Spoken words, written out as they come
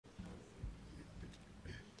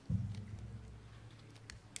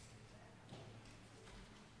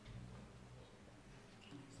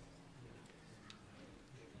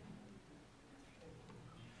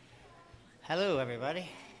Hello, everybody.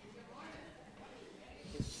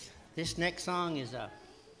 This next song is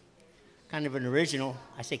kind of an original.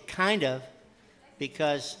 I say kind of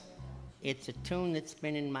because it's a tune that's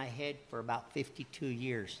been in my head for about 52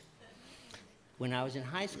 years. When I was in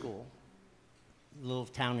high school, a little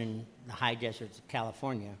town in the high deserts of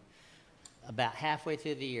California, about halfway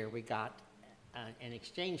through the year, we got an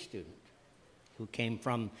exchange student who came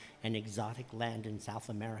from an exotic land in South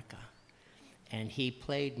America. And he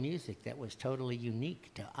played music that was totally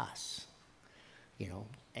unique to us, you know.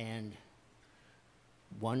 And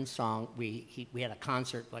one song, we had a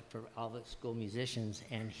concert like for all the school musicians,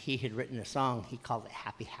 and he had written a song. He called it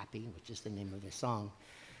Happy Happy, which is the name of the song.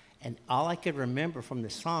 And all I could remember from the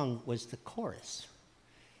song was the chorus.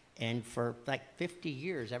 And for like 50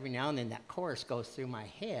 years, every now and then that chorus goes through my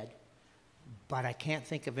head, but I can't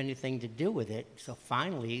think of anything to do with it. So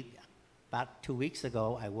finally, about 2 weeks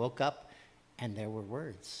ago, I woke up and there were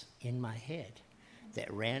words in my head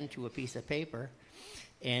that ran to a piece of paper.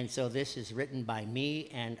 And so this is written by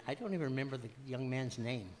me, and I don't even remember the young man's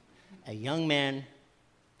name. A young man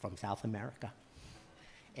from South America.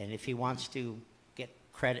 And if he wants to get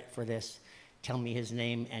credit for this, tell me his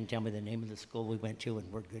name and tell me the name of the school we went to,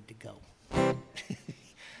 and we're good to go.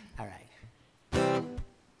 All right.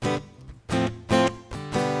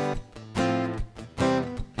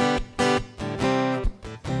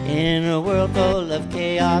 In a world full of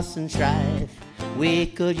chaos and strife, we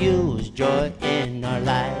could use joy in our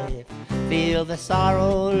life. Feel the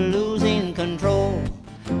sorrow losing control,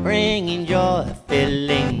 bringing joy,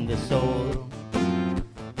 filling the soul.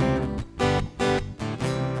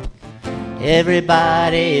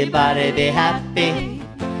 Everybody, be happy,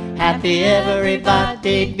 happy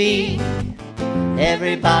everybody be.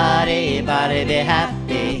 Everybody, be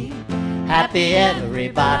happy, happy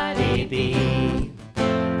everybody be.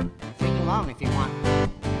 If you want.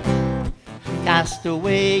 Cast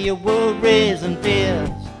away your worries and fears,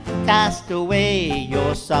 cast away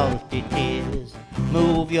your salty tears.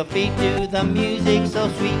 Move your feet to the music so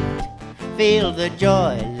sweet, feel the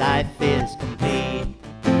joy, life is complete.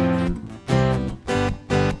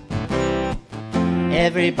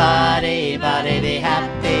 Everybody, be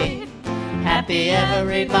happy, happy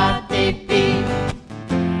everybody be.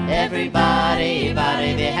 Everybody,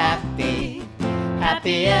 be happy,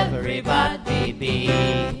 happy everybody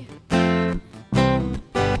be.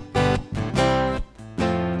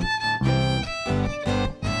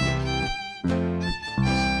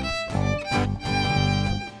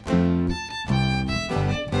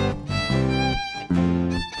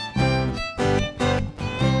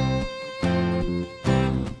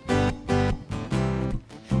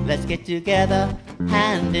 Let's get together,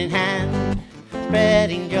 hand in hand,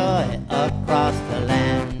 spreading joy across the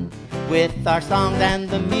land. With our songs and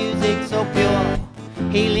the music so pure,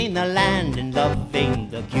 healing the land and loving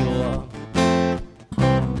the cure.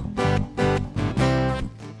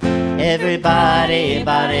 Everybody,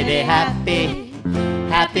 be happy,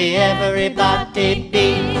 happy everybody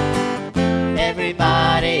be.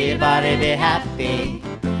 Everybody, be happy,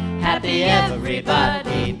 happy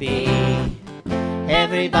everybody be.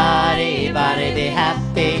 Everybody, be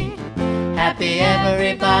happy, happy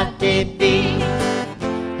everybody be.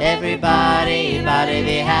 Everybody,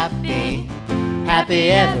 be happy, happy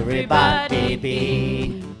everybody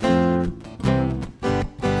be.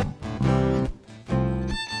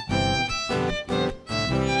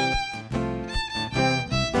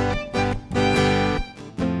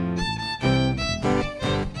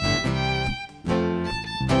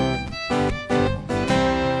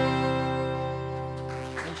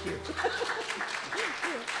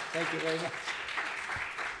 Thank you very much.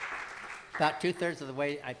 About 2/3 of the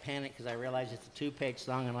way, I panicked because I realized it's a 2-page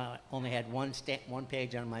song and I only had one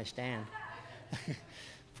page on my stand.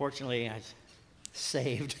 Fortunately, I was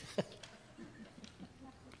saved.